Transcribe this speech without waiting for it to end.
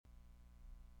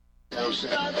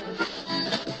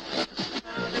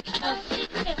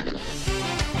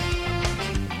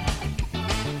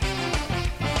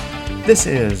This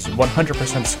is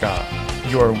 100% Ska,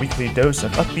 your weekly dose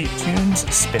of upbeat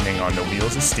tunes spinning on the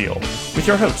wheels of steel, with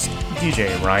your host,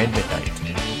 DJ Ryan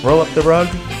Midnight. Roll up the rug,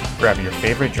 grab your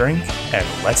favorite drink, and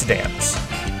let's dance.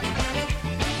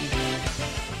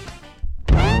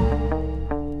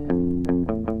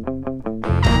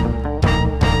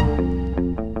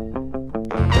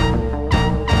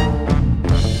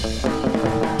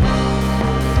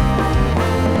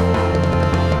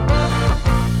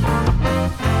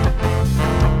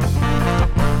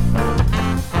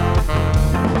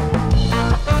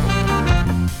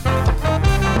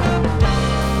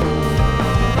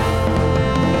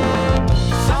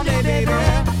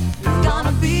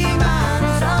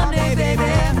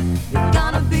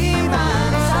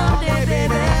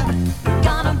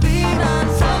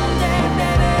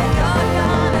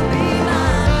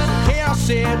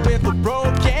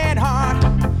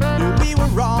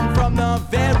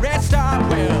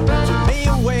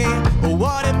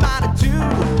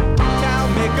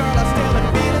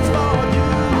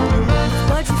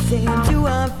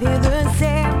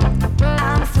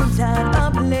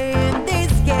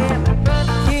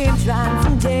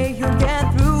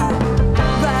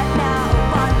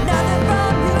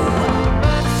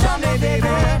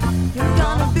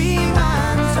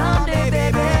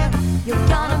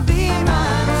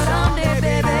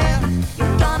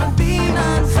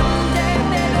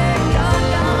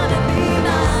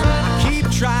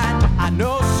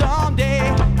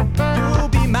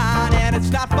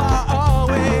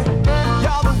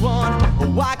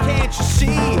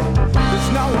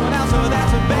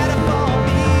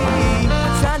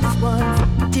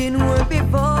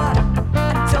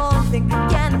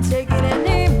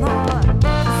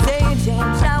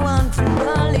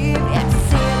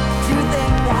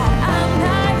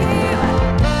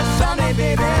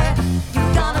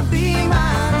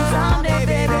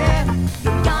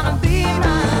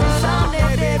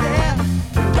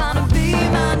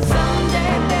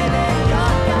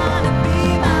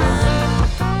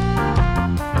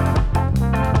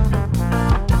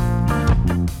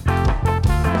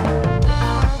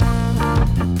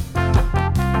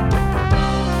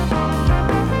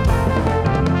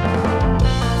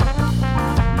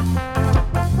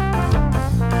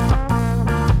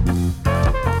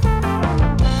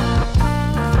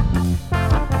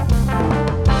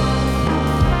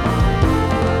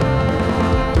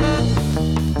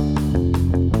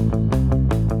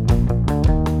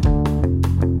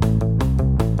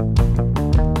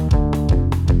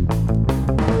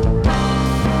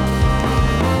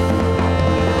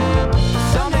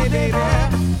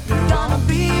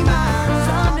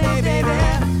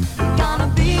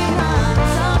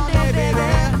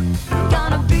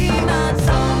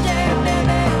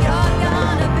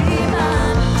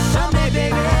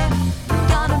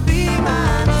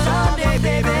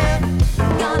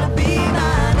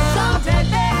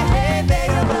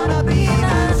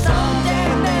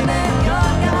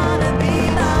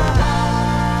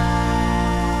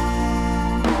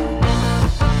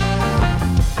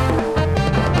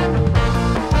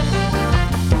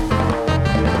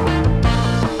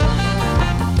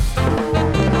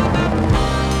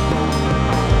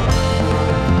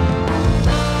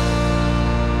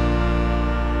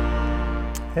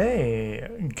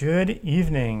 Good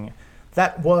evening.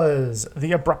 That was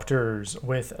The Abrupters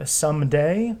with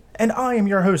Someday, and I am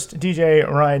your host, DJ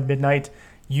Ryan Midnight.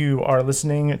 You are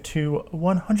listening to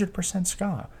 100%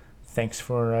 Ska. Thanks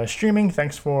for streaming.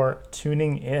 Thanks for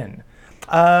tuning in.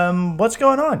 What's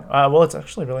going on? Well, it's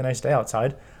actually a really nice day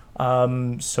outside.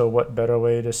 So what better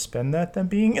way to spend that than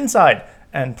being inside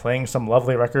and playing some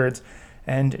lovely records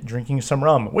and drinking some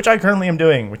rum, which I currently am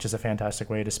doing, which is a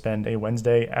fantastic way to spend a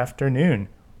Wednesday afternoon.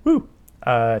 Woo!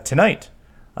 Tonight,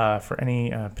 for any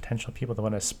potential people that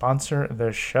want to sponsor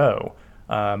the show,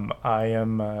 I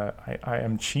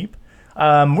am cheap.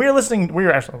 We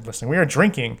are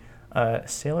drinking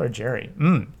Sailor Jerry.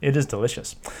 It is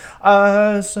delicious.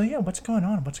 So yeah, what's going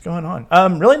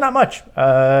on? Really not much.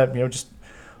 Just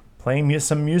playing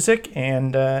some music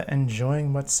and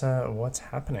enjoying what's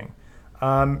happening.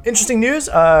 Interesting news.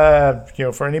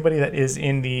 For anybody that is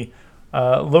in the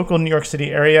local New York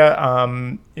City area,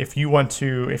 if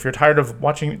you're tired of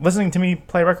listening to me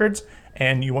play records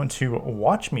and you want to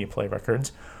watch me play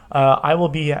records, I will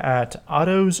be at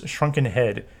Otto's Shrunken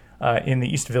Head in the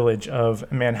East Village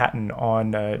of Manhattan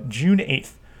on June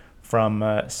 8th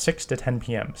from 6 to 10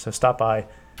 p.m. So stop by.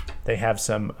 They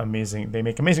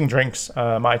make amazing drinks,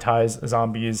 Mai Tais,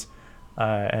 zombies,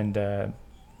 and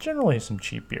generally some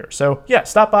cheap beer. So yeah,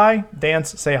 stop by,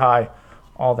 dance, say hi,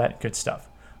 all that good stuff.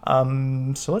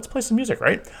 So let's play some music,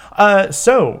 right?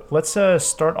 So let's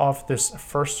start off this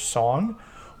first song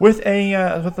with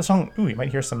the song. Ooh, you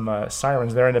might hear some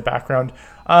sirens there in the background.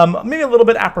 Maybe a little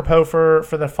bit apropos for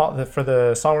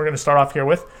the song we're going to start off here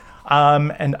with.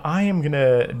 And I am going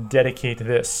to dedicate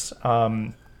this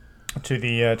to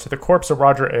the corpse of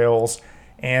Roger Ailes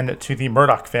and to the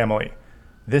Murdoch family.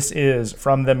 This is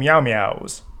from the Meow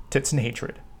Meows, Tits and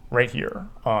Hatred, right here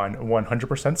on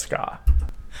 100% Ska.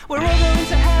 We're all going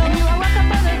to hell, and you are welcome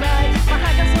for the ride. My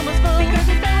heart gets almost full because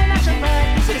it's very natural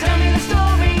pride. So tell me the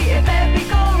story, if it be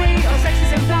gory or sex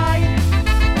is implied.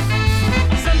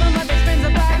 Some of my best friends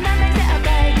are bad, and that makes it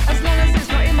okay. As long as it's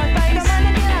not in my face, don't mind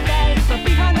looking like gay. But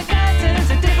behind the curtains,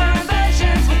 the different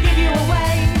versions will give you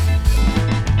away.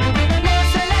 More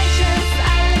salacious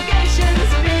allegations,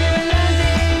 fear and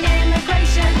loathing,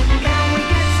 immigration. Can we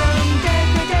get some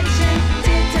degradation,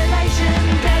 titillation,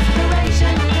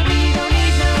 desperation? We don't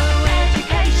need no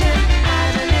education,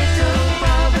 add a little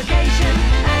provocation,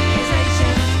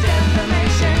 accusation,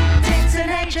 defamation, tits and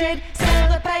hatred, sell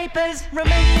the papers,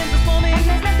 Romanian performing,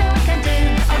 there's nothing we can do.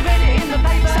 I read it in the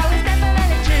paper, so it's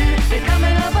definitely true. They're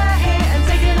coming over here and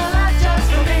taking all our jobs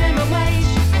for minimum wage.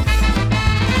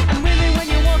 And women, when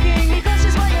you're walking, you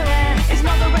conscious what you wear. It's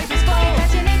not the rapist's fault,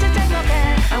 because you need to take more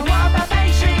care. And what about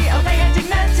pastry? Oh, they have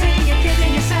dignity, you're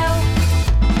kidding yourself.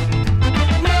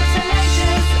 More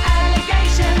salacious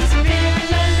allegations, fear and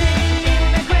loathing,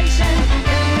 immigration.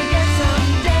 Can we get some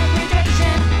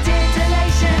degradation,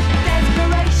 titillation,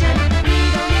 desperation? We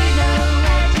don't need no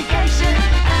education,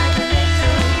 add a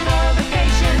little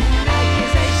provocation,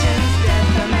 accusations,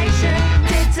 defamation,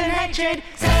 tits and hatred,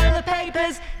 sell the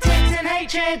papers, tits and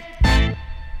hatred.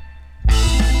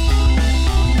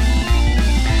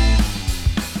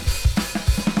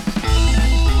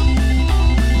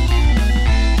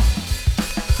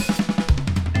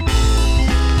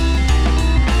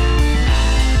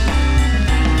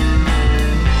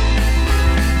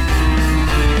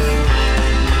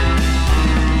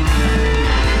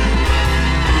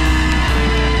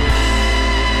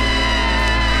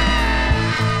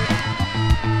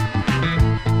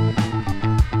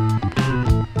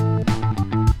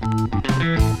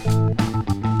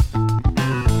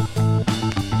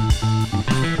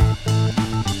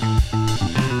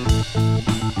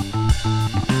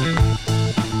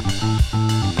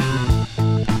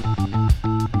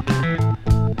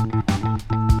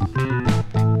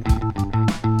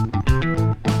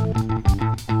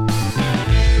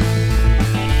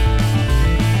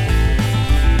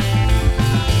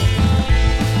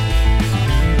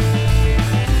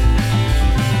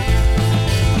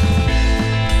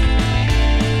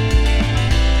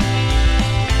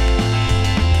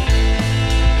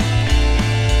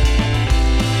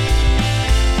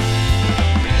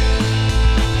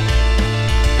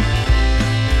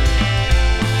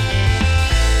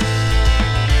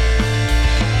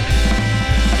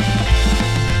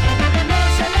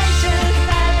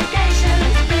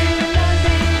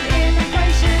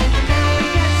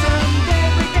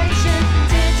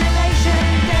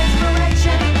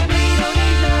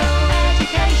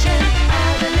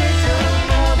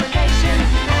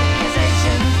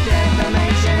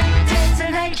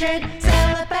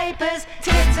 Sell the papers,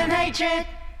 tits and hatred.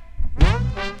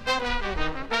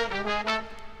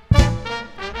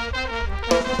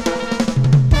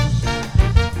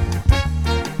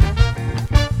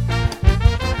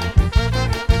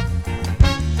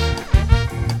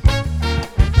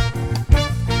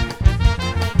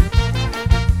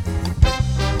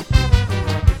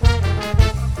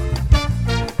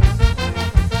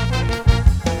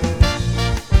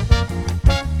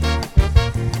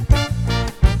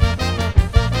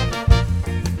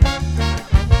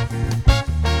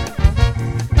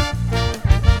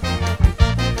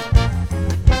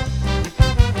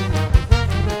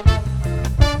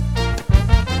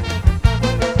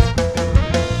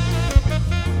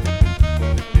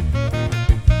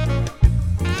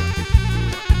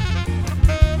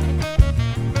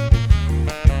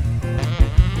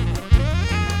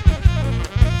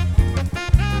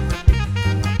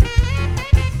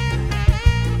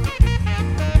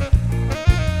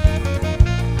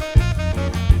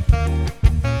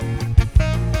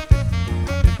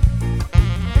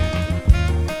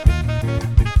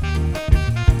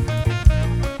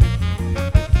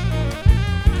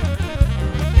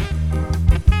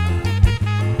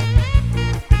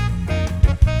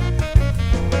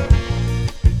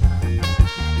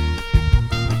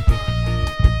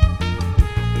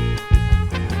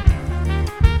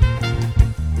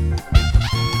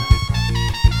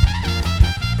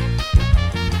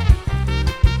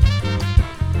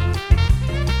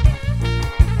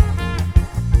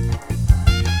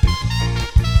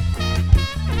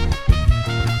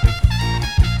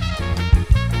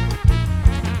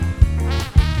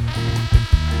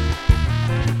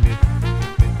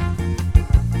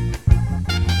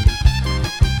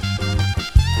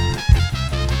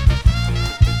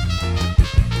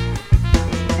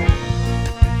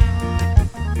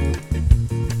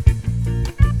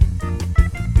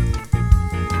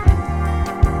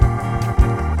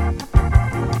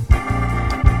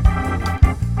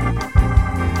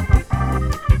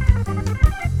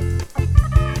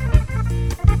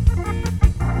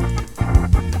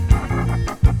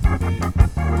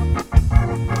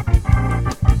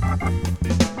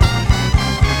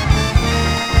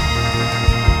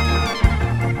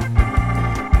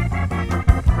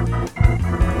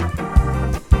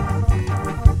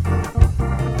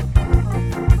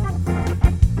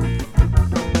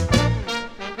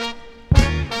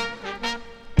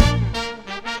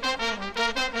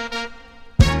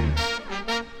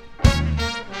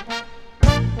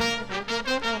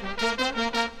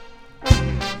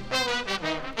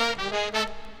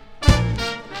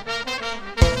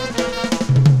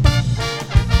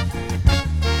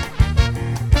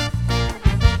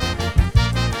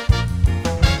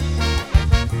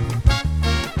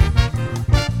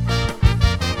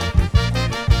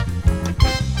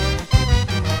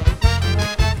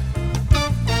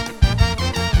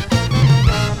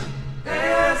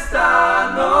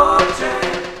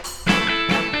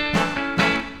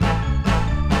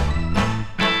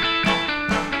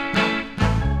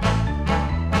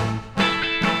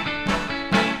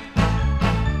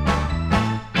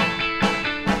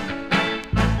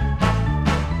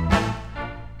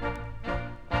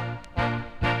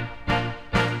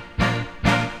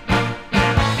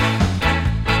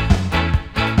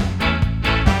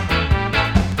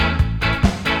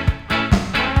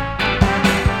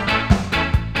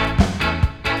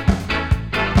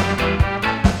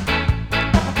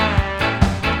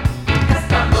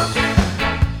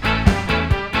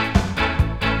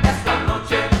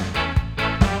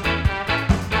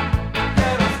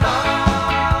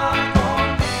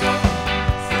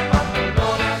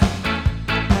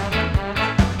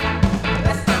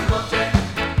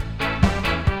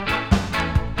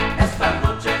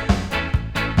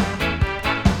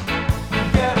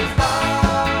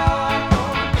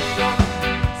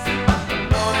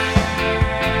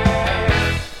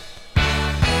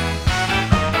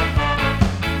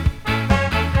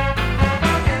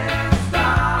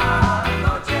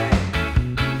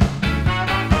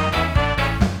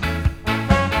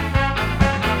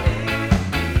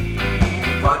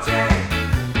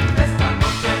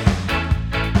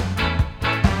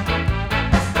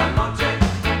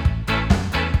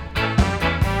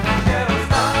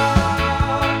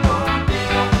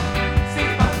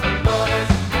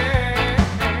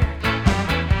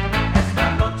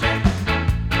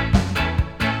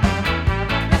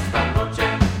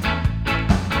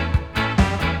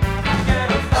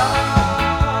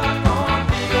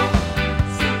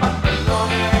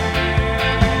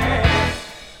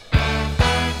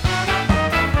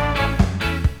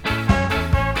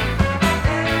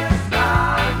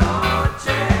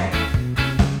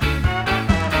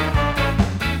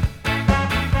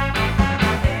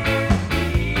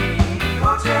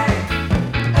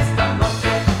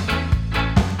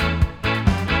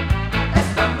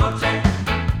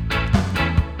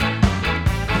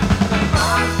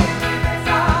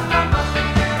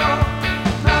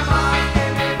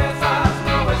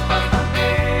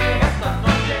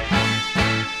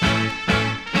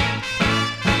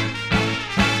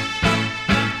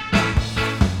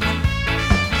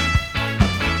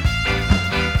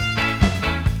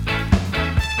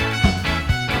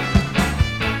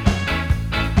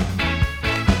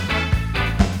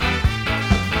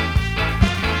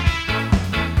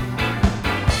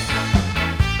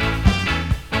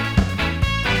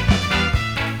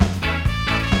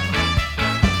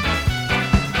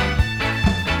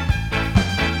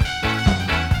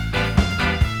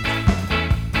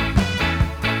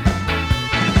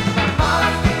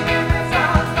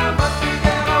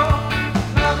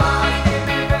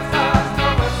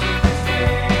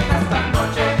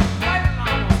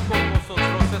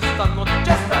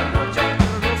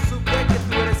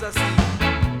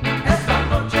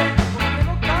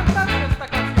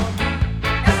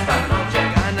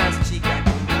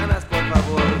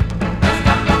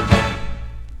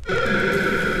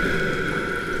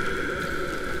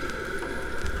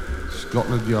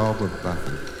 Scotland Yard were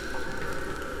baffled.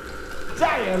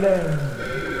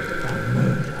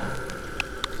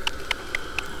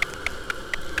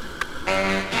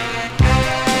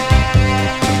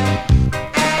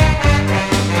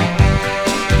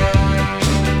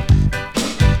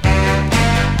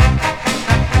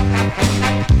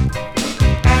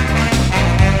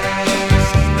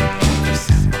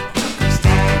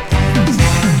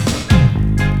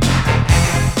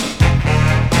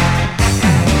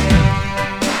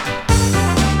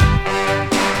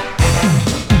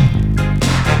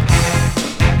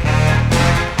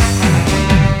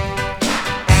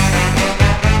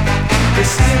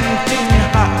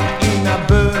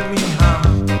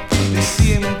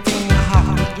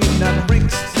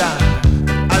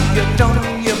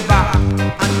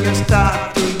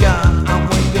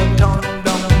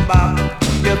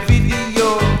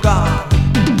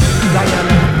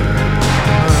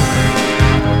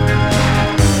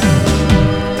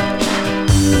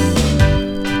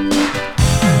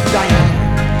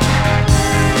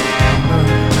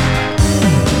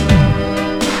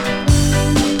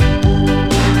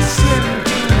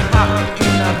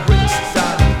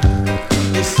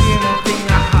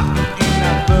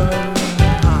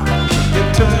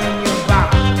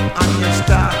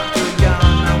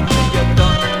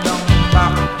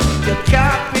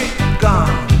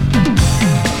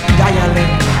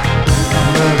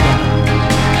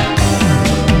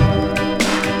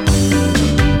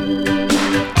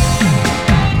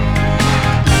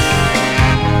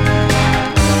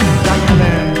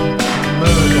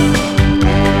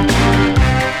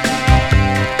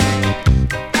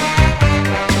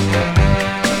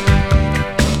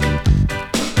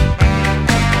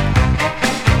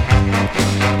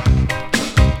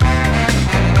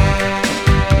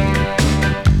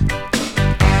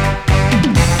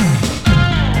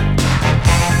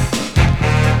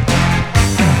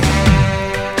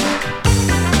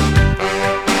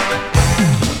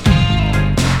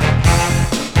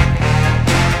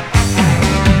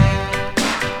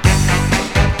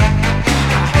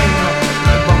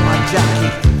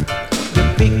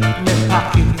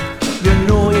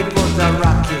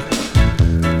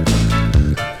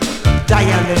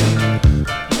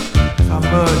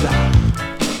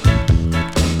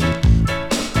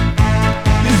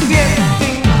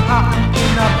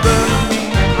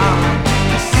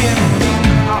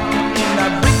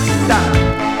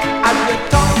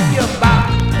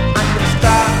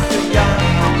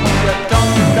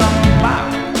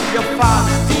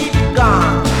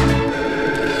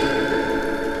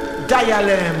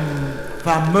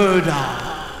 Murder.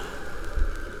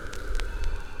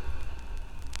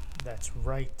 That's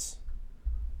right.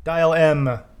 Dial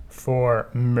M for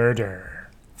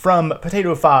Murder. From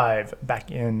Potato 5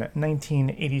 back in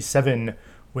 1987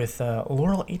 with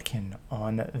Laurel Aitken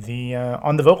on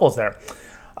the vocals there.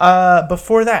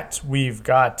 Before that, we've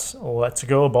got Let's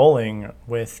Go Bowling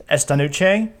with Esta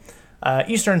Noche,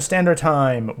 Eastern Standard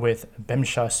Time with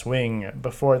Bemsha Swing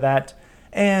before that,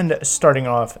 and starting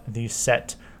off the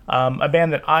set, a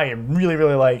band that I really,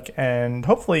 really like, and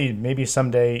hopefully maybe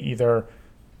someday either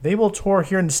they will tour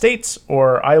here in the States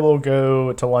or I will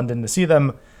go to London to see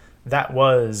them. That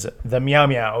was the Meow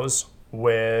Meows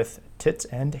with Tits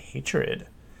and Hatred.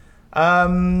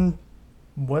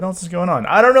 What else is going on?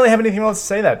 I don't really have anything else to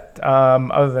say that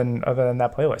other than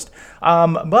that playlist.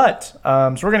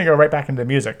 So we're gonna go right back into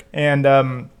music,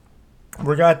 and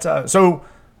we got so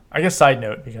I guess side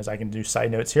note, because I can do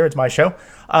side notes here. It's my show.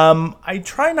 I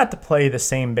try not to play the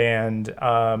same band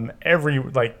every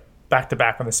back to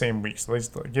back on the same week. So let's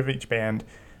give each band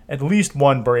at least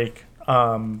one break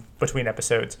between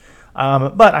episodes.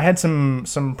 But I had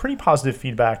some pretty positive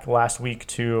feedback last week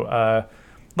to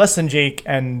Less Than Jake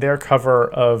and their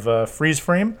cover of Freeze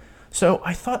Frame. So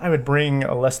I thought I would bring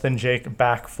Less Than Jake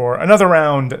back for another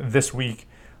round this week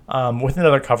with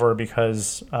another cover,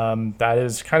 because that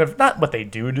is kind of not what they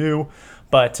do,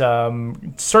 but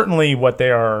certainly what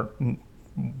they are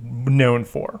known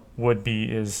for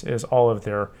is all of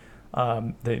their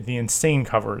the insane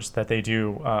covers that they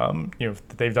do,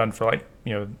 that they've done for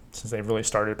since they've really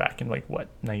started back in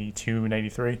 92,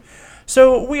 93.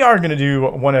 So we are going to do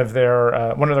one of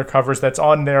their covers that's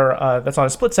on a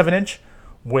split 7-inch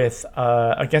with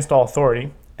Against All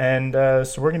Authority, and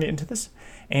so we're going to get into this.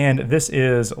 And this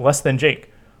is Less Than Jake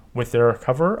with their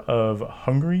cover of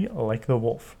Hungry Like the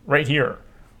Wolf right here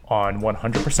on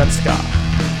 100% Ska.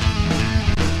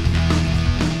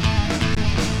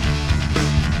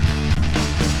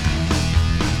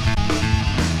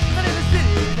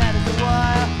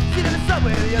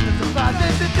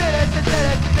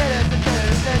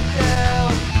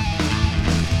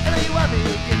 And you want me,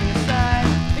 give me a sign.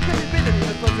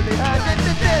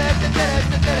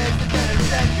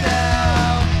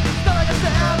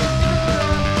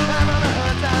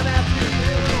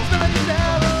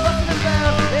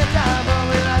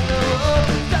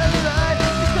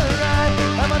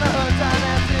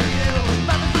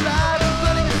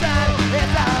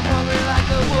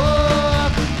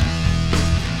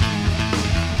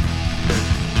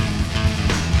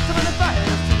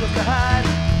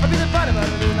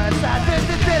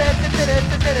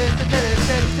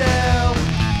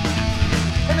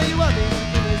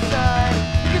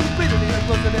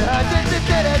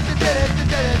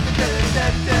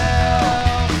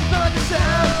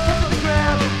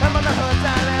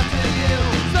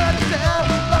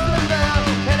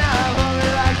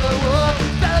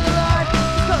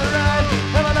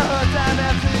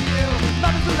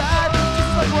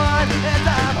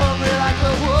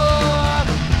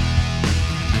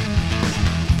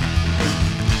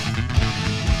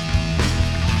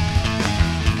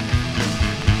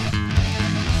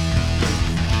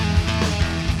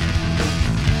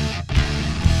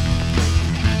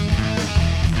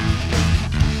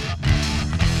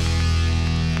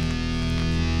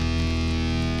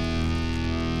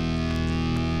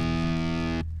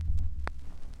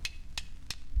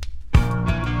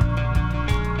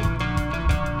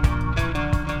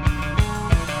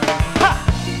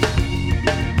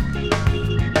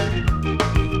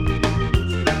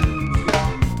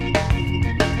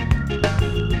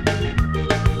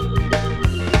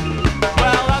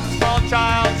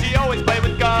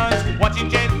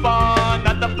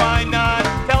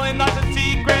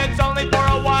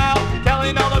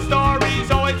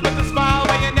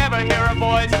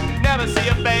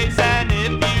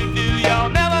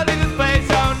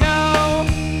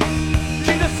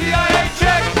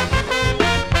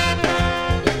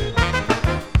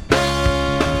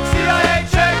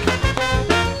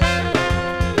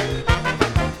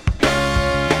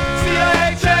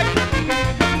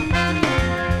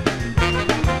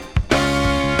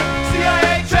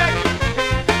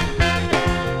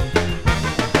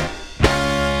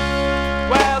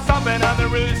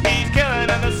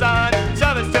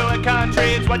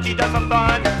 what she does for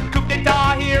fun. Coup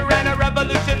d'etat here and a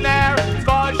revolution there. As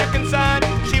far as you're concerned,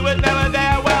 she was never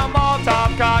there. Well,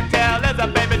 Molotov cocktail is a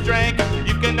favorite drink.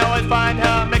 You can always find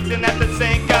her mixing at the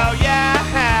sink. Oh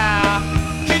yeah,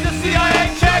 she's a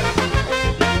CIA chick.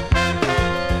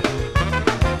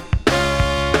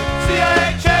 CIA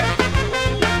chick.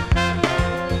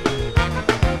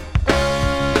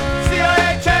 CIA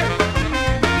chick.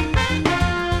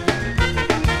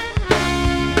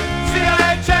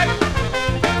 CIA chick.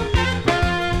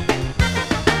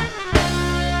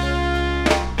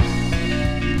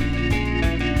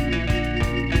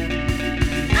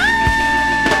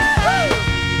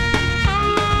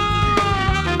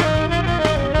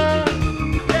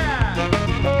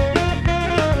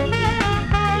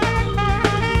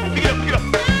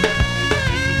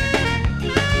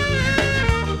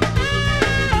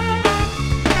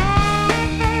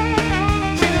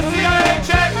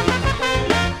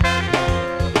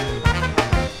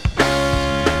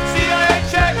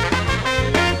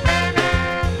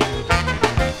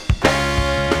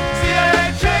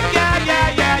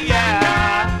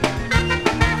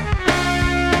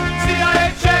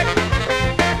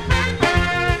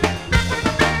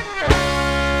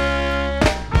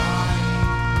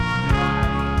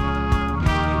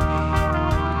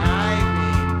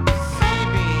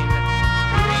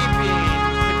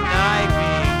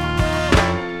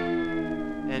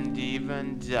 And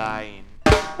even dying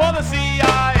for the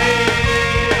CIA.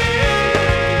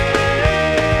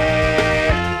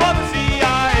 For the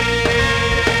CIA.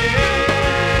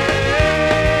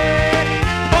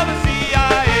 For the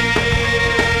CIA.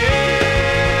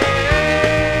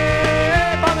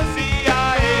 For the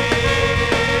CIA.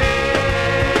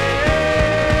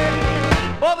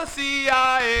 For the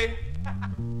CIA.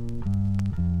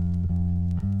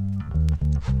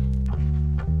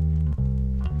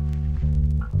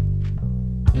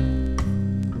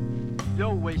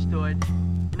 Yo, Wastoid,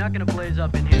 you're not gonna blaze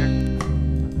up in here.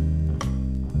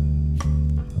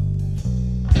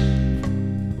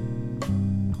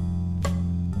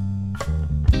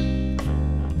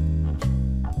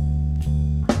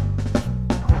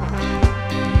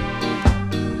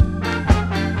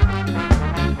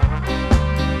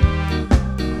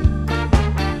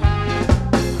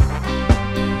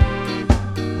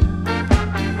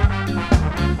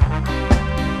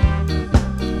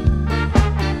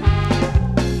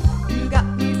 You got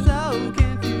me so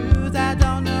confused, I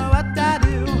don't know what to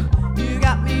do. You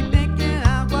got me thinking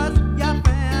I was your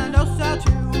friend, oh so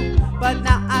true. But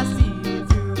now I see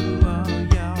through all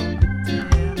your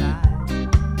pretend lies.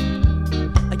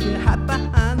 You hide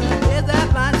behind the ways that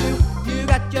blind you. You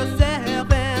got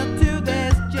yourself into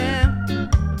this jam.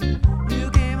 You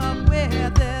came up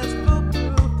with this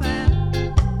foolproof plan.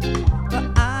 But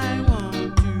I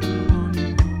want to warn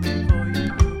you before you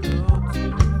go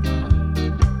too far.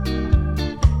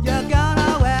 You're gonna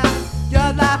where your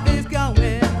life is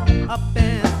going up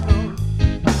and slow.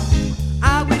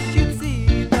 I wish you'd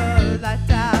see the light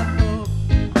I hope.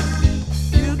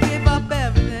 You give up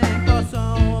everything for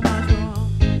so much more.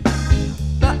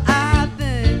 But I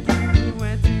think you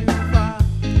went too far.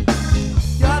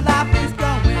 Your life is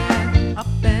going up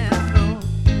and slow.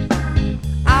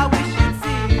 I wish you'd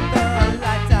see the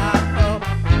light I hope.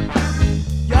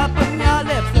 You're putting your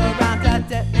lips around that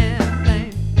dead end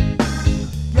flame.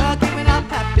 You're giving up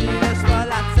happiness for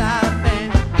lots of pain.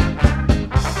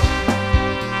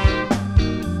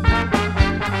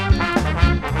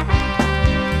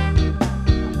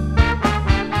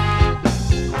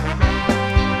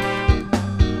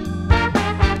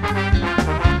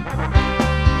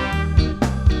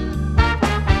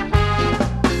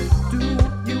 Do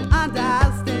you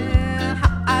understand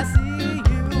how I see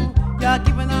you? You're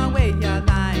giving away your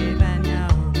life and your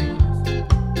dreams.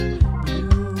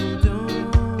 You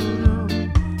don't know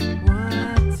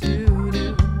what to do.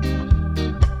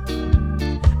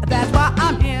 That's why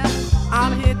I'm here.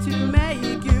 I'm here to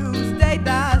make you stay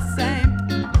the same.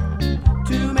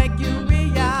 To make you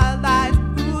realize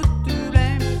who's to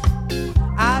blame.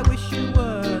 I wish you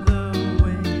were the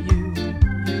way you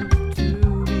used to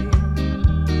be.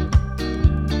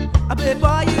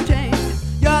 Before you change,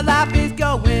 your life is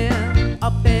going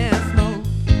up in smoke.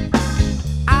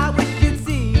 I wish you'd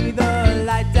see the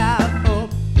light of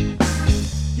hope.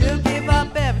 You give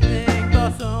up everything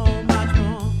for so much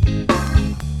more.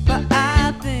 But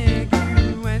I think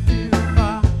you went too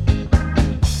far.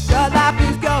 Your life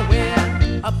is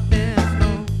going up in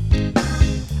smoke.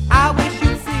 I wish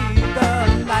you'd see the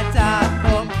light of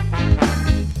hope.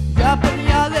 You're putting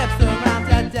your lips around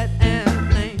that dead end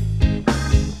flame.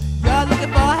 You're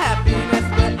looking for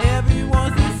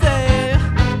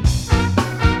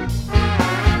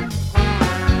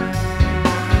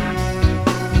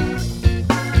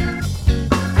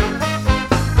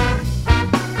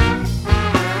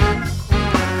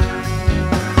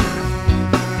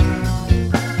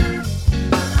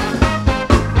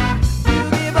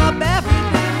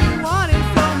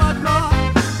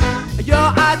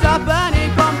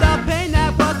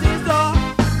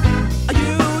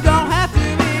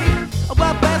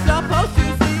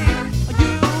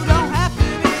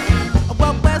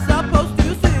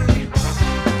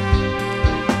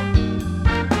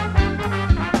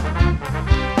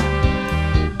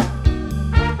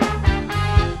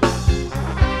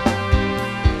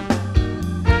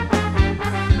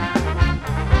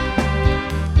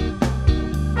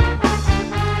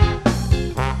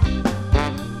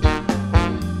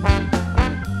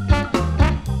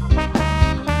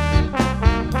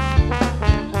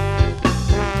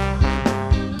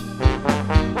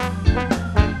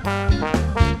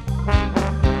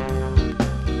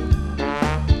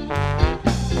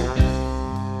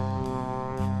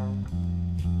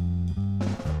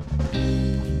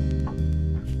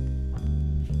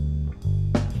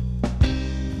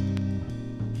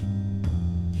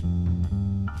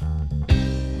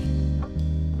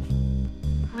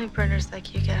birders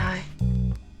like you get high.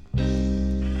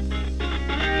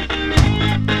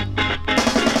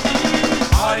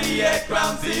 Party at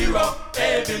Ground Zero,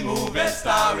 every movie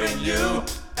starring you,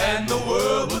 and the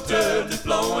world will turn to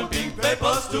flowing pink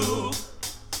papers too.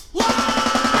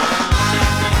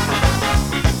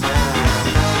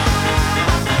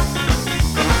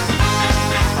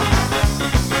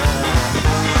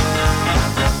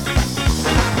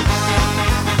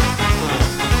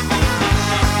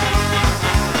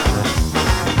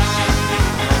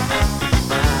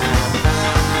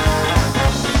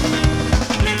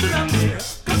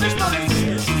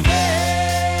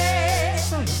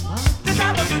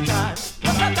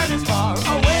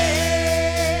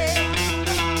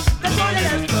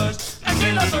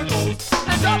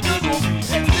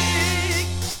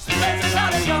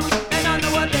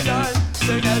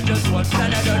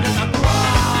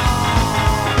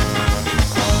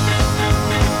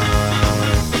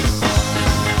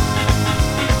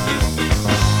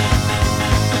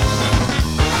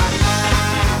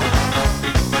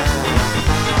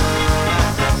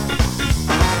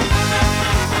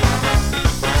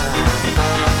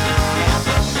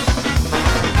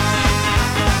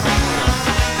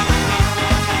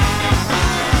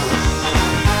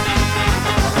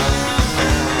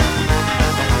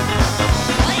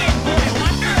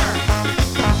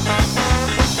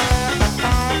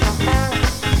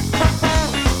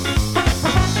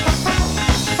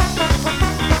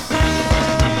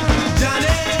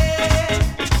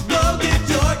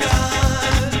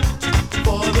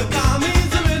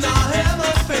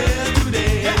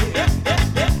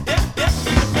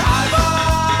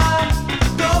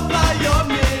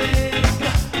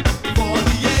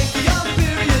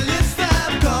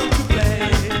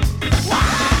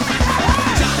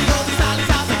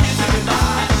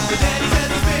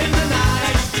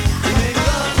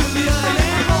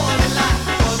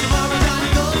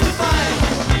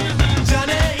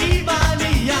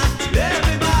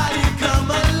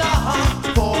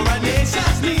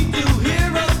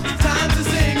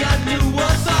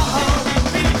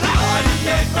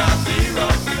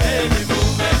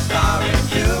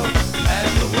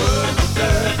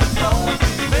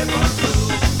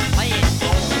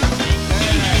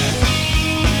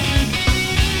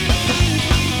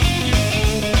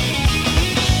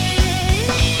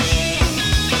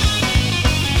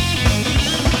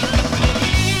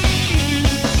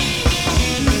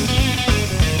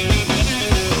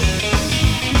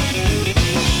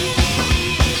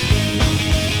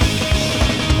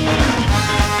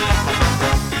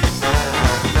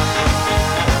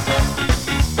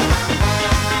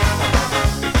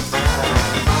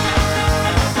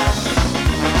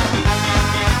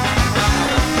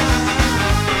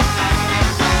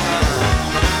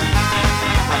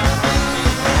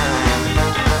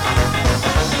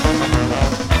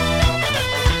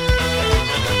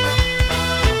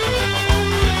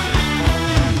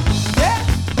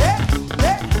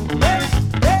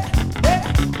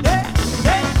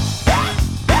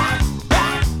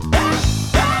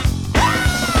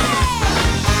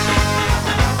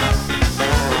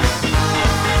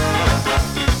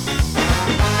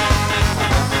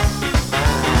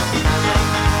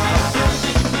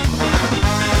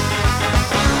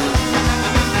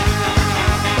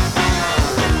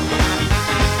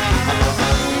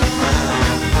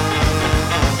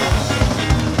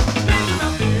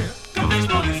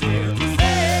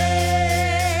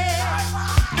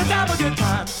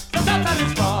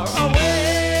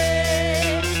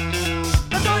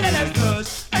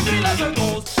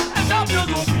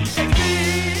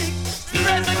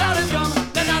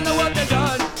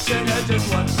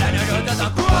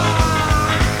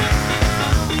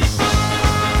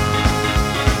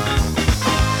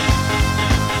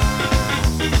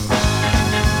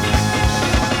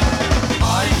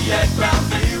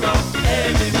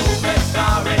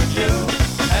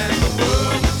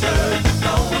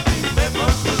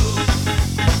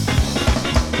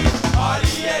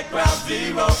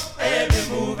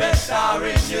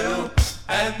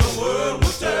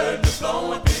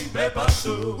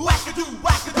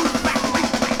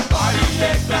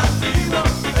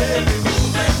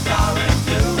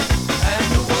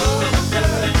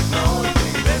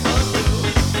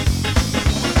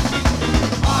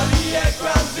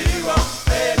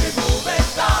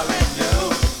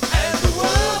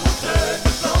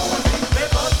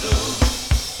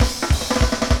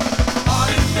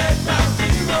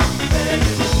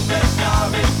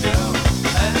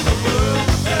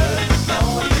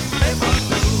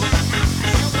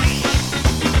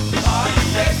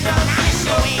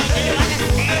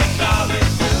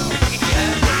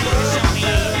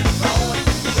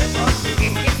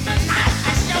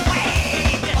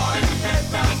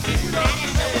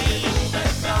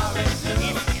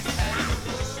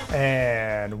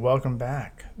 welcome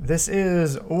back. This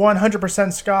is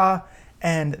 100% Ska,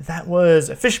 and that was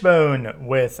Fishbone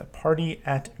with Party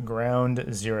at Ground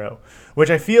Zero, which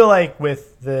I feel like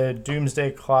with the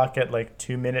doomsday clock at like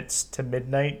 2 minutes to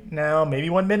midnight now, maybe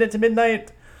 1 minute to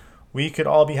midnight, we could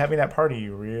all be having that party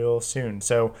real soon.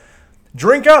 So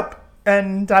drink up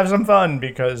and have some fun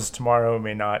because tomorrow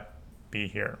may not be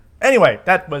here. Anyway,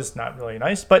 that was not really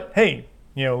nice, but hey,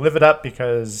 live it up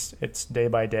because it's day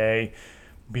by day,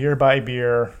 beer by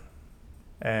beer,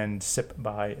 and sip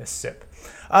by a sip.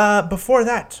 Before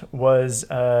that was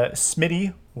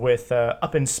Smitty with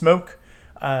Up in Smoke,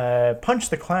 Punch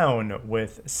the Clown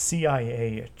with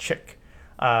CIA Chick.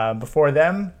 Before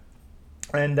them,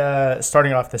 and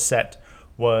starting off the set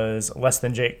was Less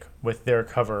Than Jake with their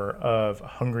cover of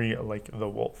Hungry Like the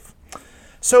Wolf.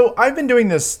 So I've been doing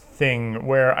this thing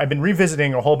where I've been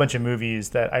revisiting a whole bunch of movies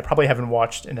that I probably haven't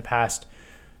watched in the past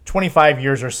 25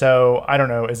 years or so. I don't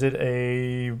know. Is it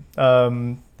a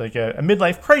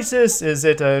midlife crisis? Is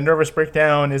it a nervous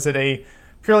breakdown? Is it a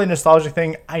purely nostalgic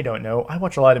thing? I don't know. I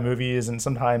watch a lot of movies, and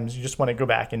sometimes you just want to go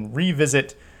back and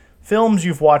revisit films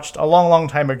you've watched a long, long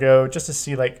time ago just to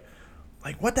see like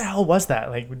what the hell was that?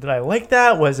 Like, did I like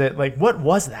that? Was it like, what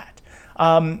was that?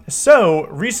 So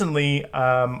recently,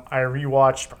 I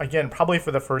rewatched again, probably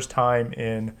for the first time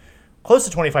in close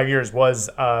to 25 years, was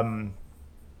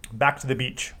Back to the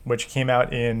Beach, which came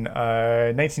out in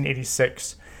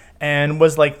 1986 and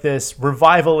was like this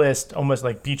revivalist, almost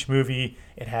like beach movie.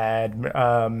 It had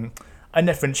Annette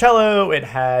Funicello, it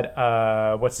had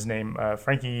what's his name,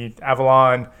 Frankie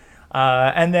Avalon,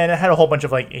 and then it had a whole bunch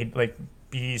of like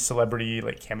B celebrity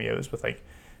like cameos with like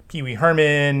Pee Wee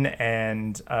Herman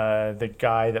and the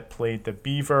guy that played the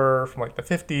Beaver from like the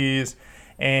 50s,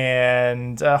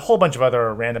 and a whole bunch of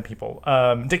other random people.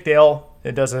 Dick Dale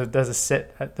does a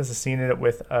scene in it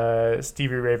with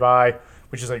Stevie Ray Vaughan,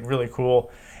 which is like really cool.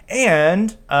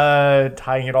 And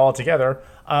tying it all together,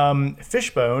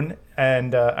 Fishbone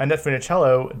and Annette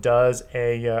Funicello does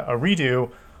a redo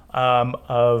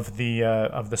of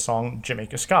the song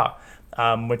Jamaica Ska,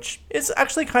 which is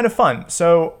actually kind of fun.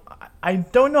 So I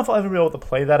don't know if I'll ever be able to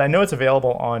play that. I know it's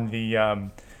available on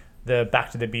the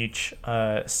Back to the Beach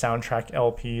soundtrack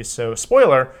LP. So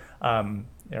spoiler,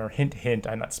 or hint, hint,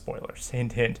 I'm not spoilers,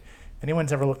 hint, hint. If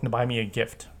anyone's ever looking to buy me a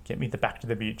gift, get me the Back to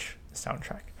the Beach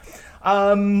soundtrack.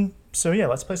 So yeah,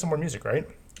 let's play some more music, right?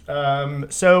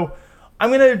 So I'm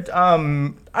going to,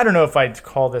 I don't know if I'd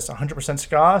call this 100%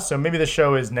 ska, so maybe the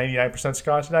show is 99%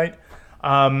 ska tonight.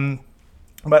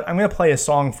 But I'm going to play a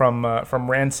song from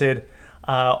Rancid,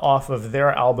 off of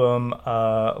their album,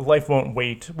 Life Won't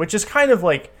Wait, which is kind of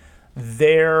like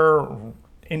their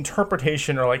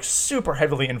interpretation or like super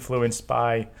heavily influenced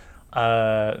by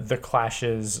The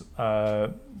Clash's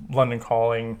London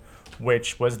Calling,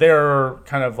 which was their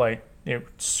kind of like,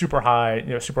 super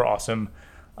high, super awesome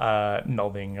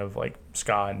melding of like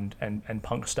ska and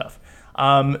punk stuff.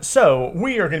 So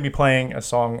we are going to be playing a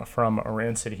song from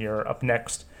Rancid here up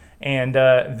next, and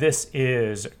this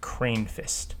is Crane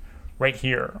Fist right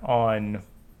here on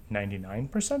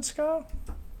 99% Ska.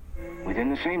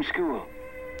 Within the same school,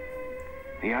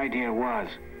 the idea was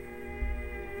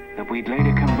that we'd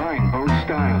later combine both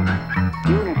styles,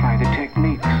 unify the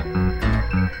techniques.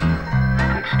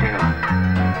 But still,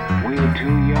 we were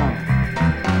too young,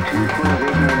 too full of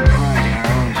ignorant pride in our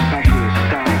own specialist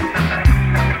styles,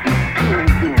 too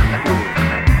ignorant fools.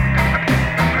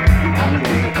 One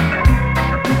day,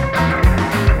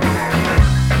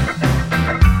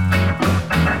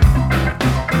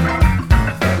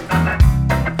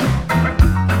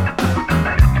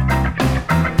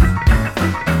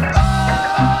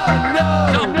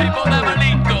 Some people never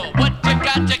lead go. What you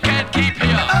got to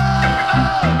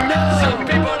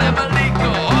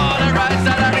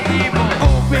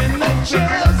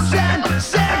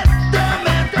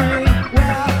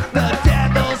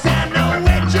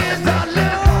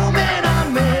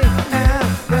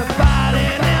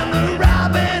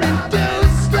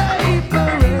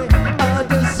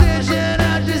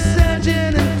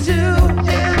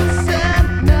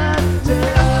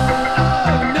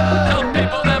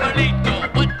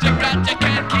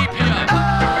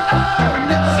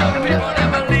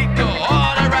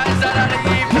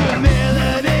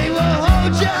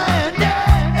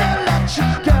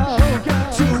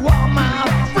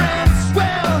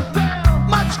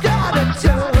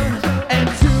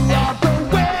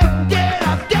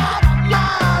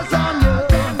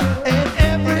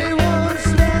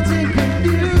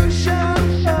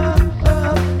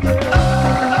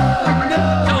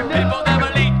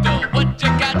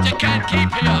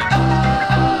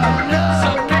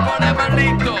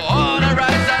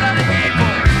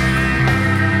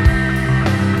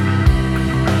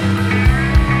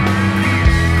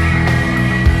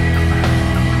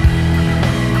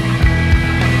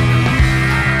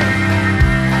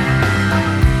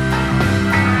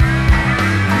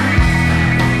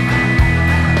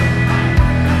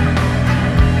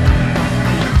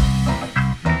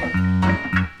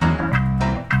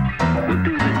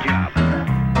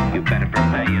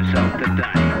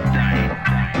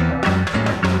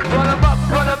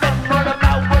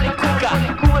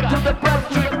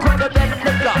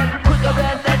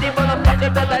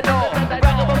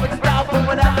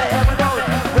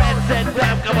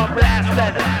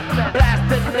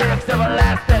lyrics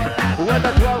everlasting. With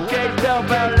a 12-gauge bell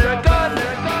lyric gun,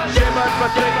 shivers for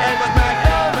 3-inch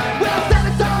magnum. We'll stand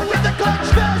it tall with a clutch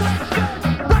fist.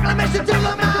 Proclamation to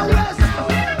the Mount West.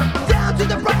 Down to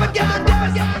the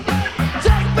propagandist.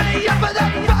 Take me up for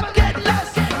that bucket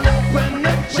list. Open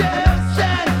the chest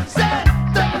and set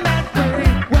the man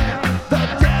free. Well, the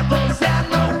devils and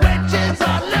the witches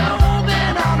are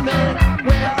looming on me.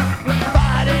 Well,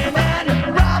 fighting and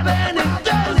robbing and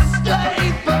just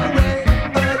slavery.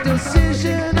 A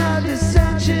decision, a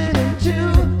dissension into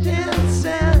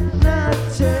insanity.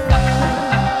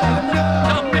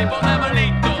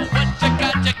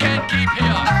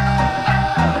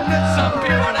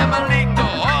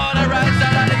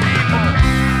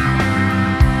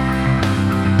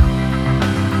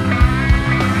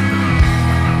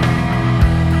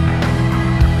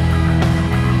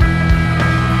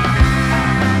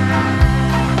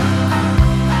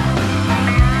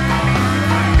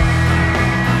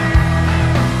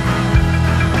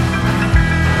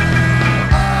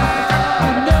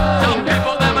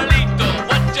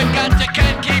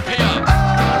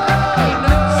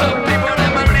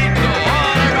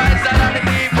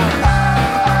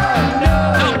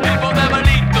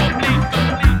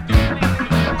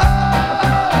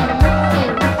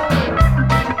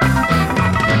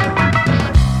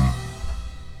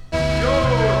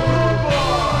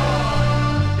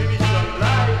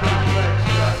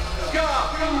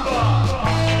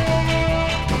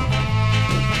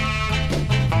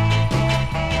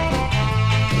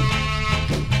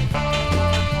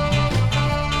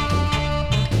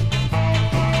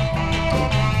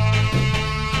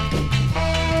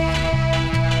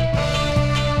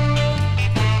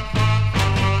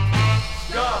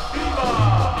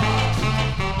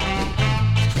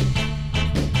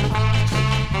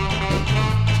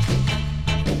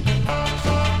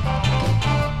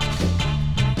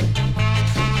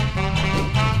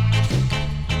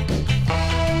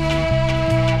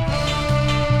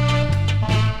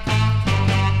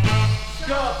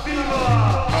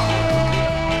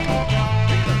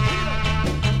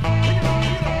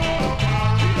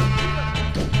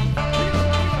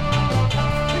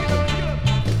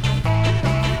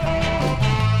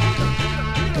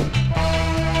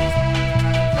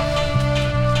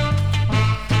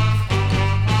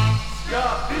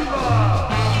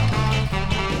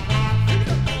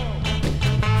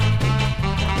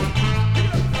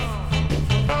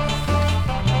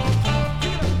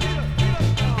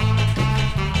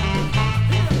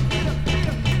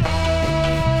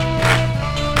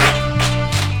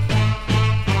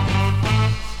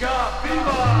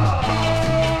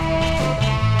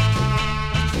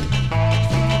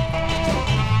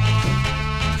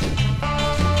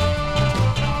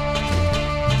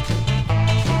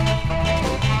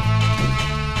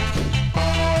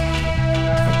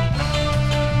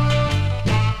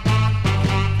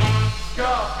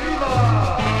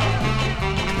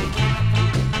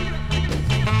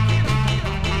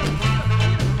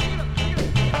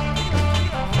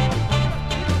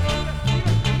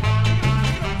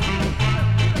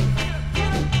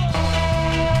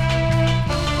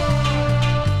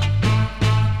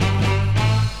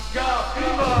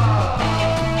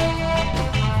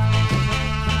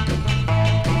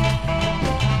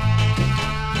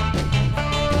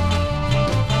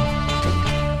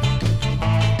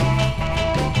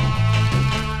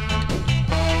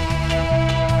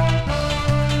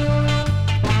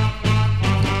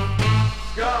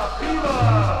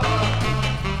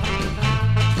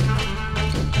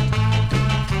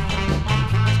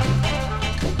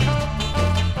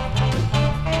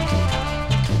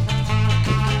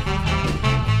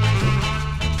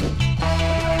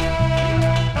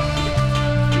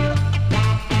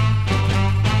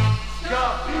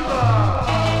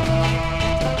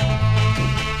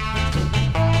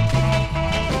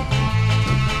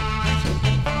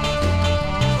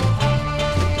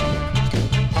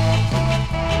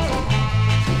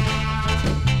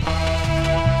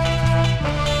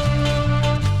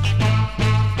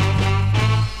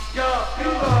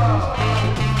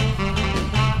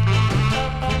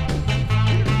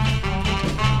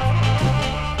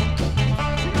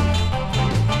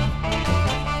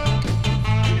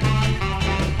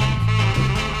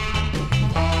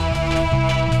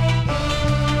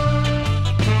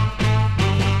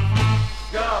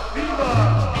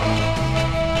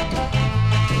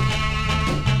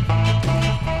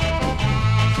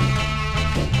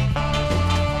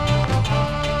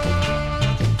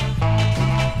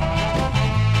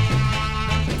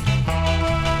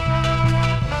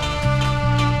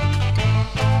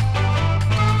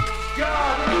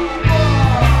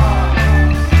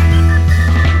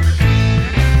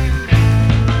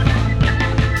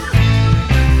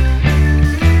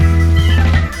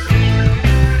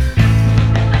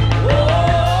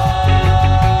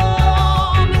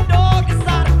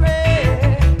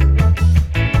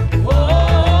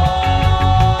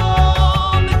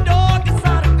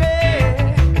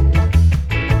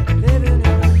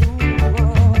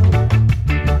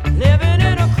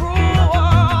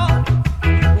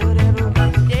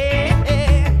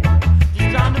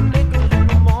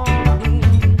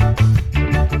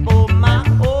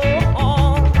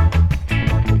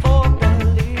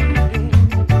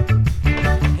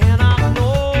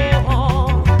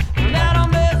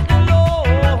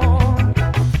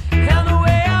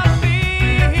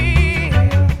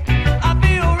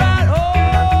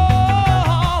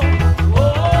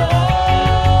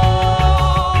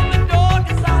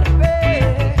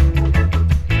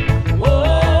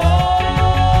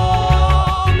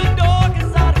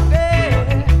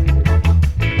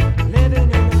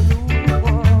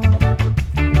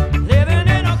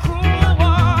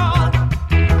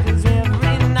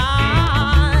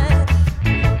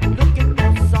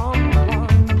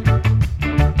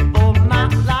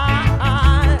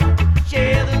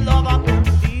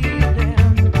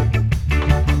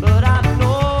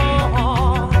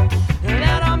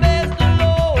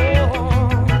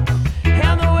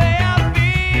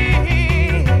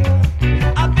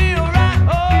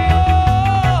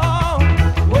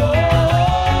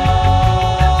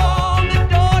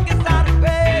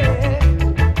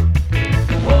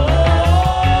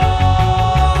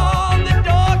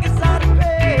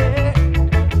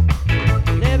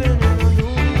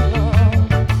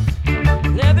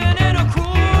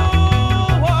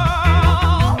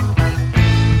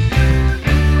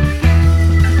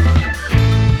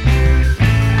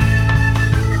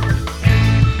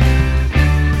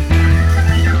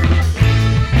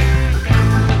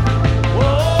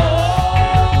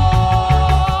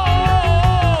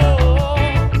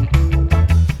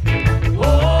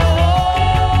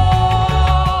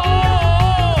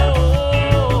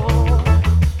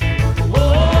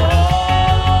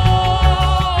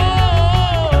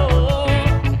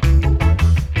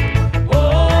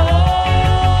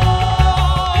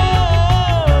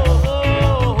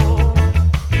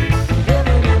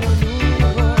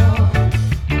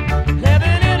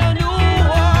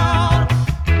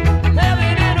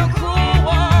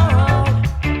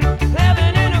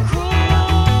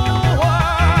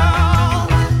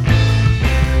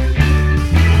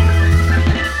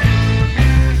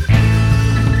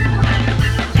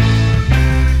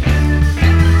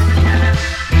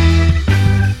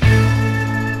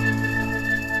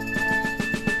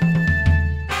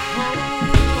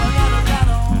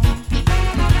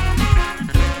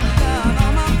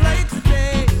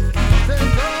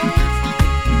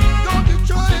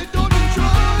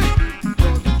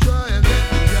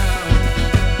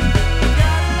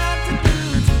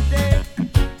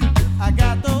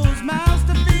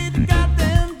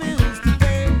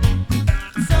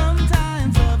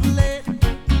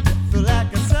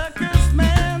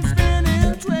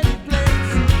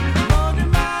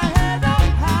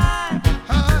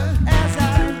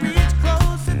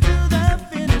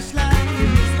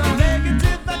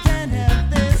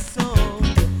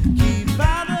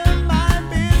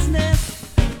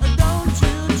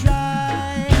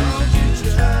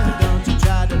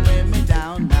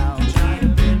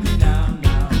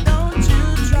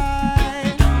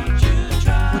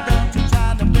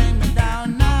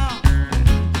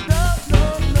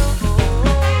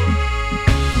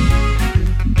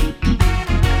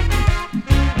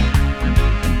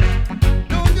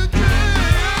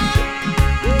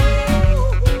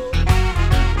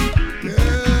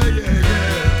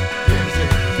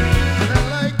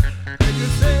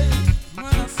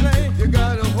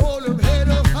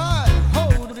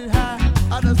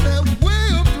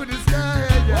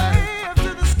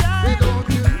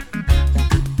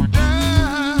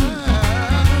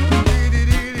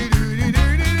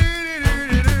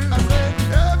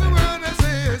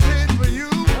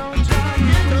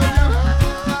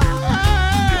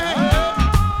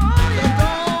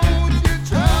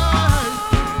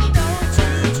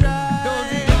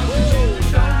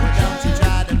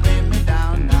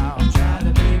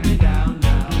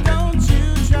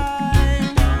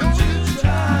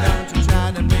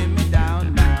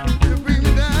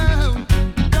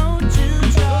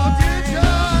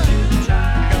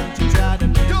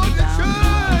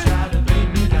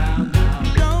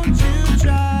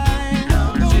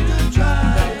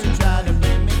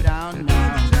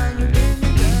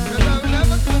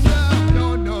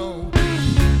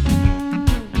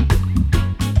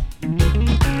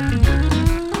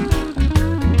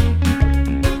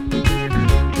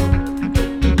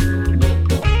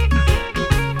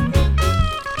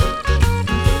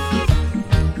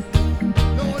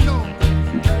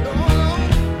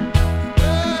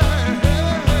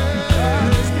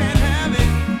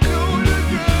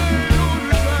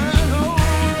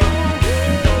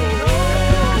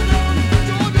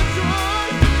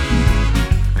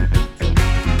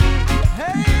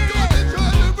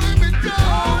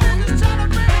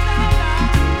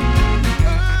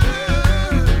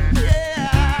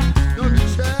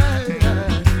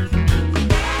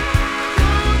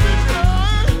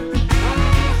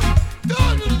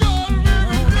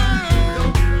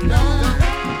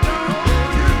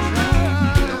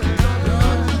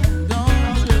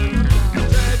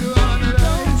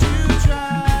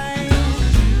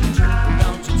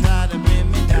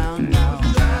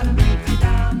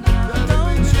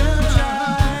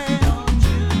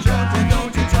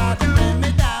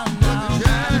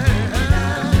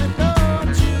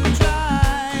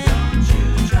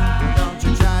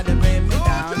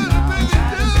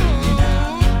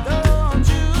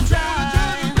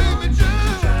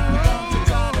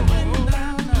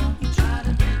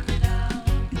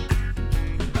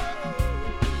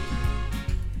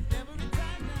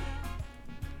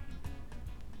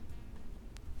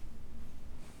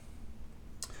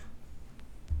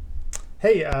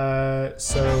 Hey,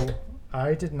 so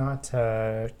I did not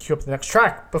queue up the next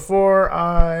track before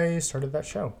I started that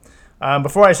show.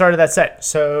 Before I started that set,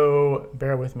 so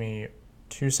bear with me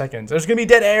 2 seconds. There's going to be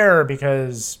dead air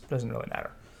because it doesn't really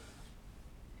matter.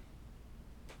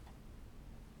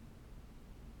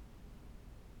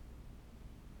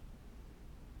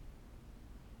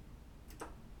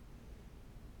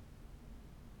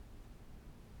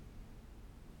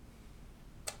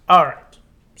 All right,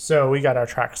 so we got our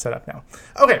track set up now.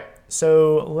 Okay,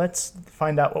 so let's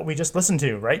find out what we just listened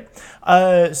to, right?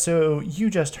 So you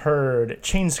just heard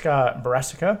Chainska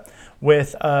Brassica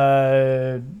with,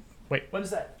 wait, what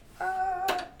is that?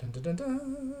 Dun, dun, dun,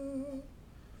 dun.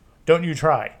 Don't You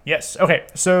Try. Yes, okay,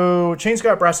 so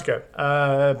Chainska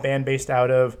Brassica, band based out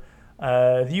of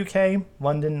the UK,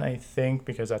 London, I think,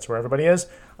 because that's where everybody is.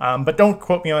 But don't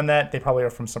quote me on that. They probably are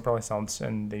from someplace else,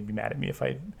 and they'd be mad at me if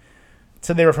I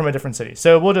said they were from a different city.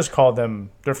 So we'll just call them,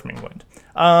 they're from England.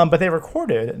 But they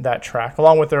recorded that track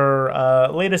along with their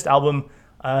latest album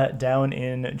down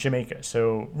in Jamaica.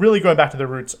 So really going back to their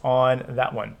roots on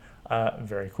that one.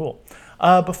 Very cool.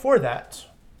 Before that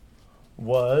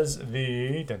was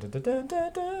the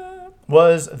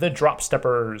Drop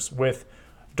Steppers with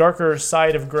Darker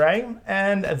Side of Grey,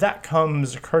 and that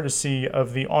comes courtesy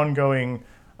of the ongoing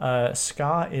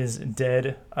Ska is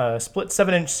Dead split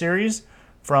 7-inch series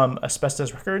from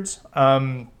Asbestos Records.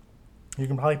 You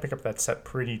can probably pick up that set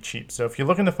pretty cheap. So if you're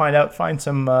looking to find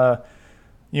some,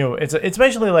 it's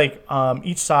basically like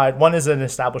each side. One is an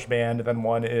established band, and then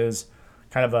one is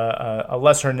kind of a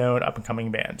lesser known up and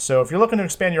coming band. So if you're looking to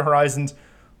expand your horizons,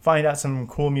 find out some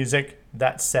cool music,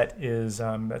 that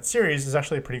series is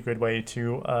actually a pretty good way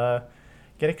to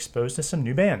get exposed to some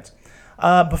new bands.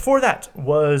 Before that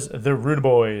was the Rude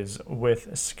Boys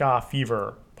with Ska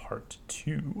Fever Part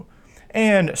 2.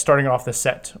 And starting off the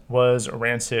set was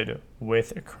Rancid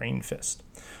with Crane Fist.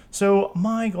 So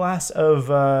my glass of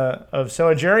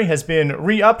Soda Jerry has been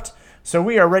re-upped, so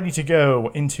we are ready to go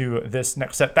into this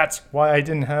next set. That's why I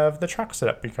didn't have the track set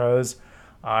up, because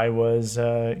I was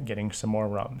getting some more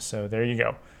rum. So there you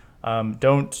go.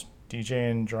 Don't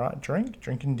DJ and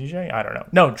drink and DJ. I don't know.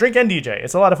 No, drink and DJ.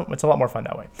 It's a lot more fun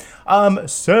that way.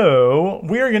 So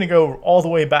we are gonna go all the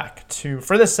way back to,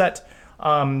 for this set.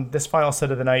 This final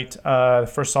set of the night, the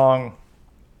first song,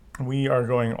 we are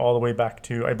going all the way back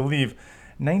to, I believe,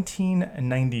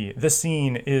 1990. The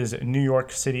scene is New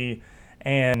York City,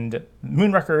 and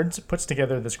Moon Records puts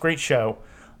together this great show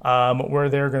where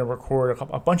they're going to record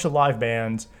a bunch of live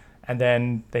bands, and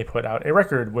then they put out a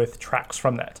record with tracks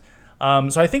from that.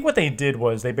 So I think what they did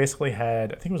was they basically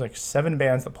had, I think it was like 7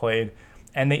 bands that played,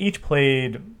 and they each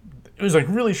played, it was like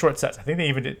really short sets. I think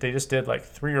they just did like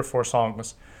 3 or 4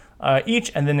 songs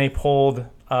each, and then they pulled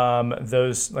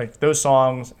those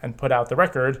songs and put out the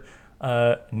record,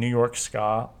 New York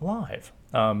Ska Live,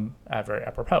 very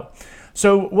apropos.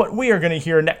 So what we are going to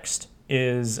hear next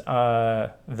is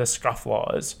the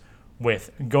Scofflaws with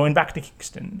Going Back to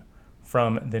Kingston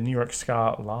from the New York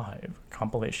Ska Live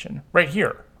compilation, right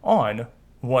here on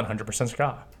 100%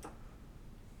 Ska.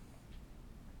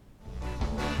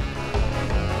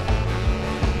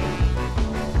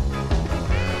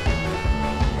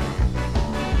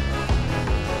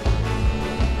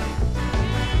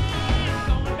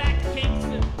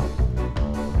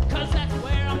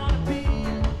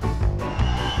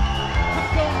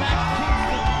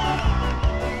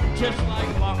 Just like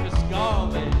Marcus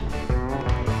Garvey,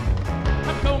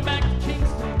 I'm going back to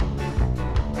Kingston.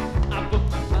 I booked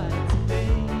my flight today.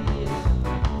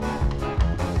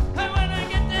 And when I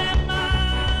get there,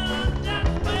 man,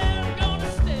 that's where I'm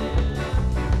gonna stay.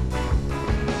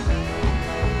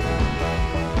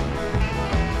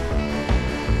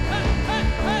 Hey, hey,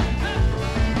 hey, hey.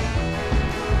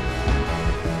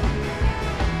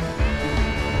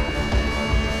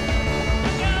 I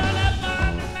got up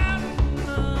on the mountain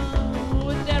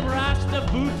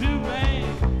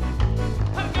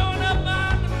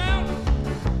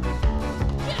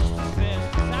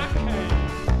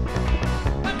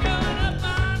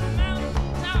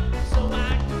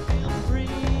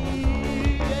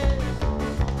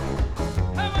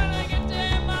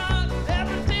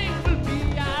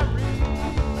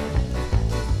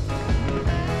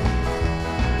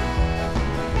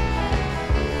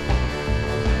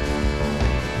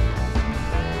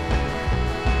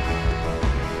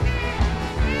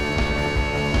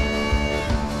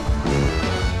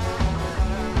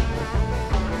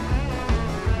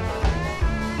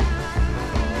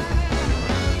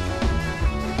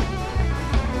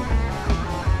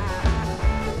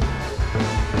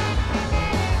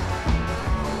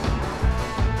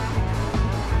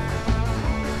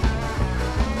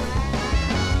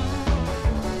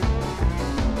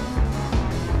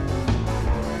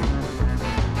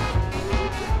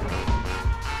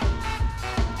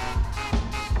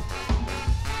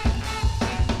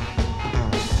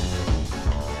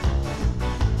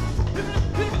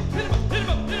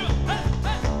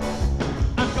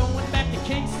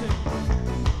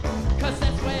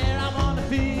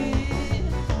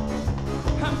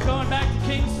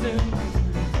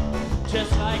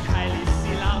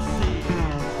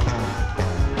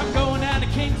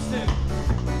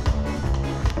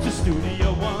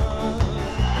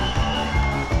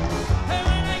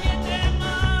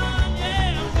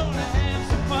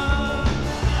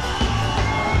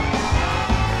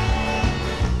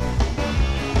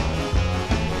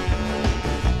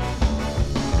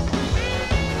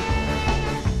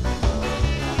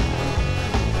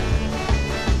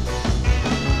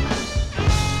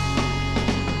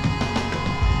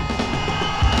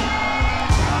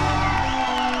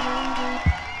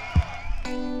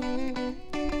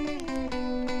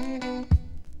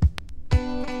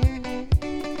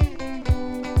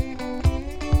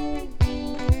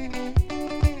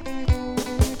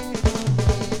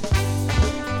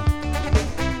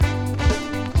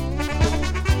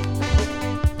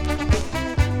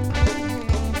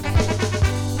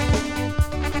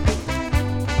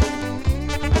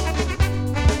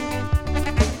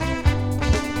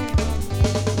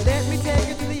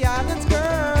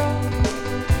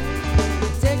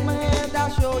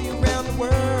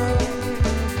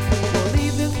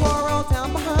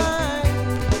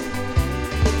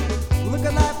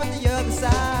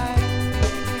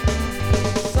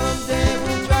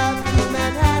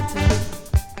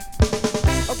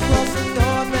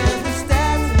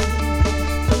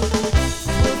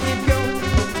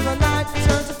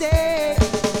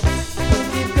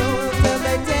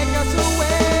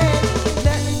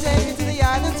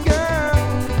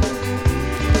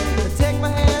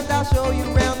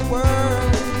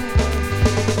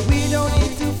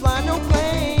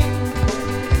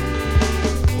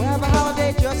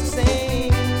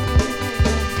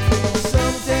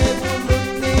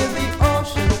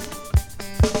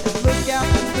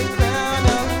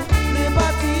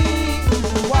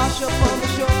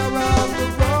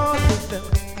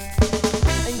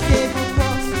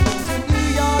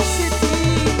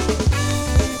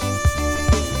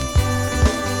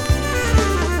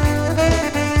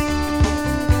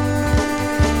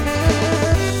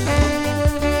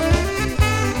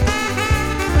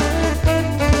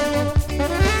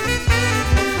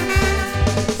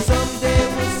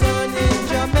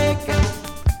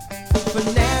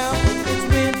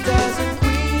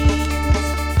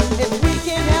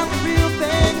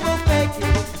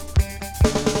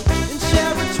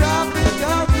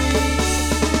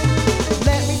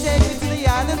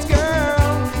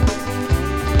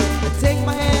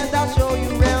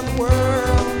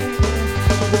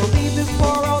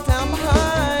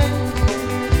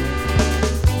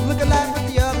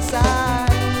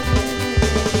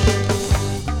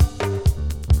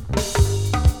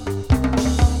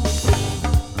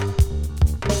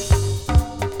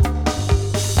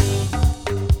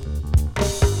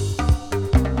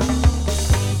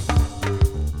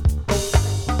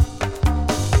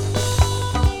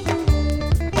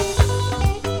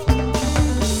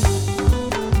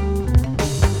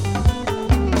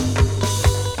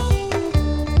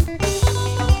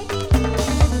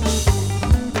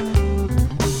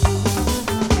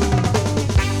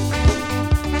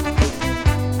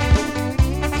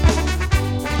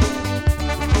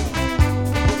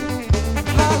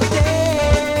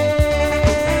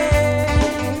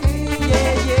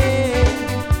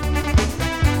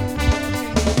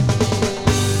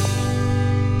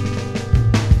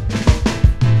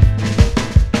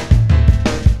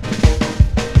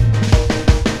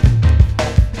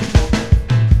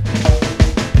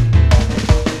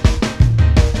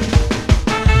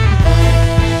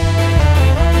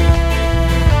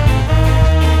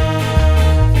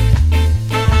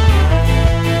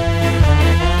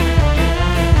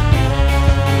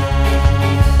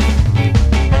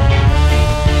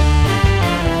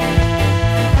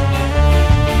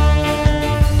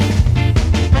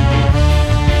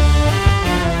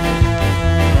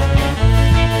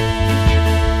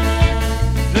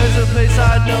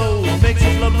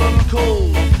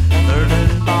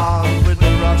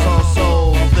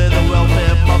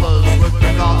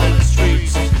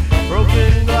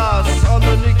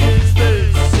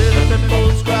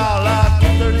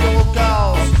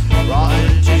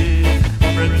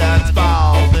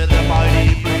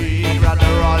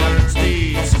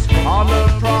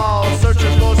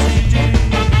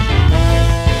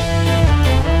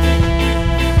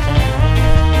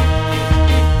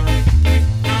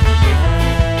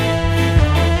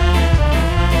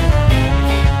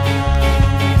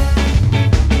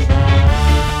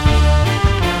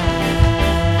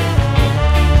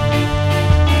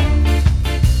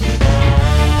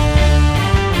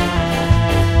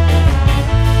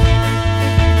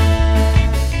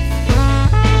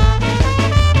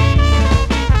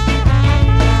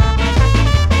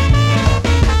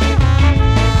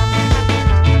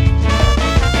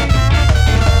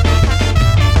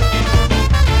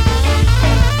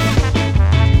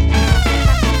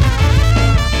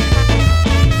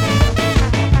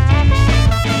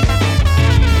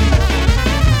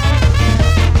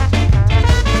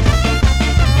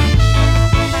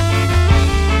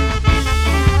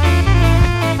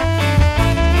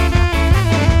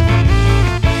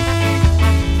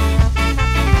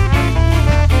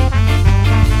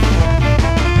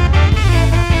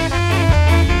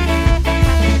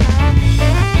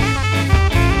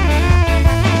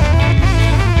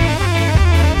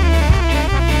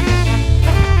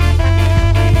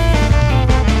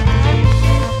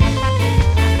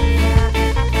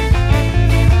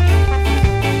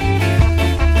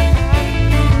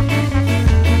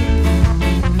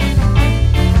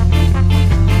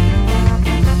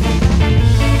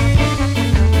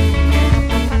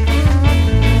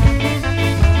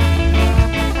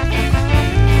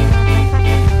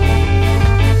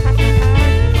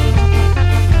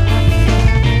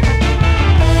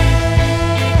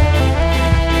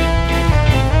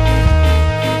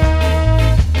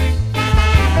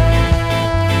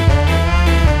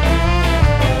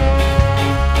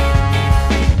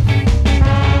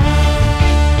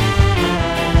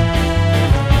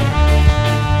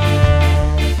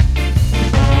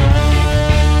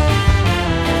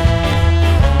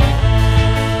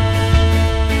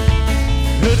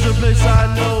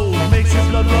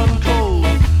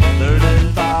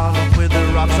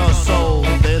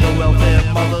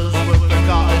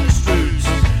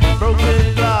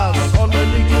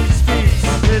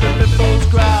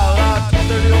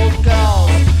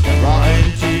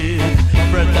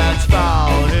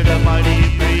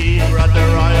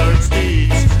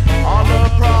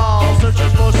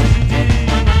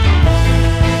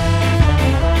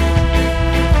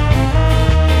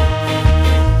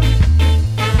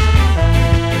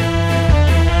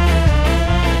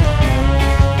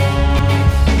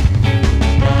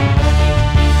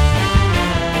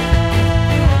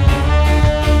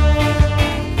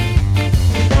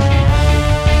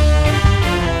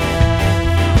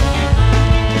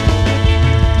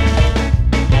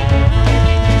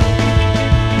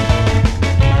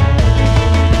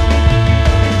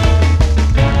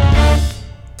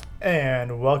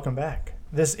welcome back.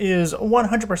 This is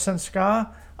 100%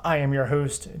 Ska. I am your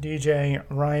host, DJ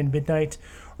Ryan Midnight,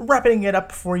 wrapping it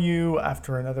up for you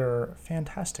after another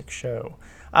fantastic show.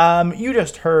 You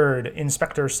just heard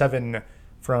Inspector 7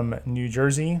 from New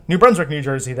Brunswick, New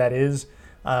Jersey, that is,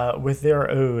 with their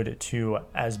ode to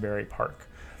Asbury Park.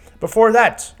 Before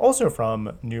that, also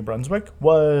from New Brunswick,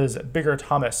 was Bigger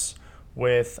Thomas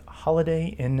with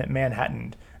Holiday in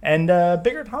Manhattan. And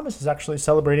Bigger Thomas is actually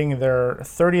celebrating their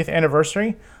 30th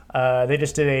anniversary. They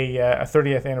just did a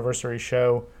 30th anniversary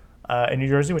show in New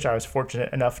Jersey, which I was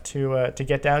fortunate enough to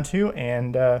get down to,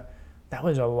 and that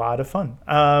was a lot of fun.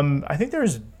 I think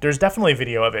there's definitely a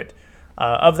video of it,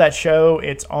 of that show.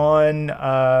 It's on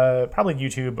probably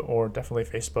YouTube or definitely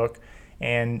Facebook,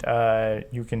 and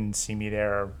you can see me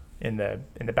there in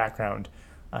the background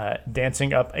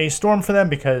dancing up a storm for them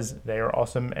because they are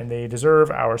awesome and they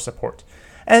deserve our support.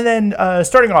 And then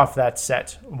starting off that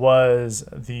set was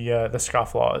the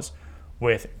Scofflaws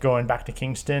with Going Back to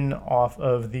Kingston off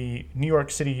of the New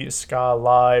York City Ska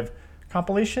Live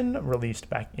compilation released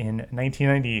back in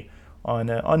 1990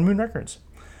 on Moon Records.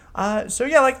 So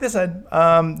yeah, like I said,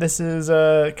 this is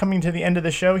coming to the end of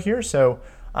the show here. So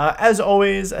as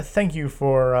always, thank you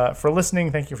for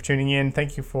listening. Thank you for tuning in.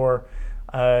 Thank you for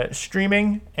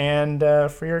streaming and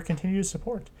for your continued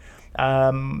support.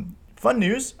 Fun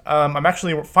news! I'm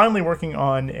actually finally working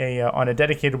on a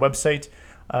dedicated website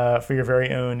for your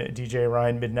very own DJ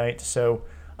Ryan Midnight. So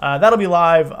that'll be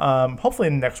live hopefully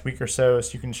in the next week or so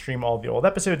you can stream all the old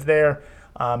episodes there.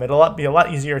 It'll be a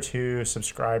lot easier to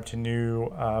subscribe to new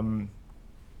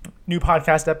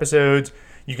podcast episodes.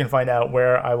 You can find out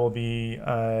where I will be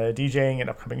DJing in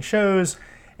upcoming shows,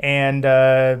 and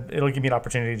it'll give me an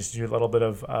opportunity to do a little bit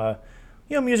of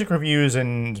music reviews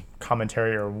and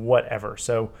commentary or whatever.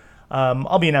 So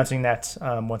I'll be announcing that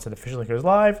once it officially goes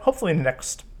live, hopefully in the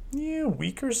next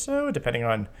week or so, depending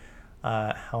on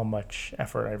how much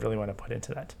effort I really want to put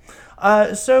into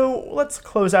that. So let's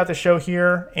close out the show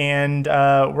here, and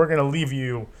we're going to leave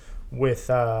you with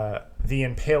The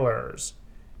Impalers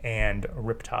and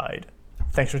Riptide.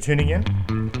 Thanks for tuning in.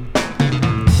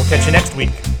 We'll catch you next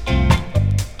week.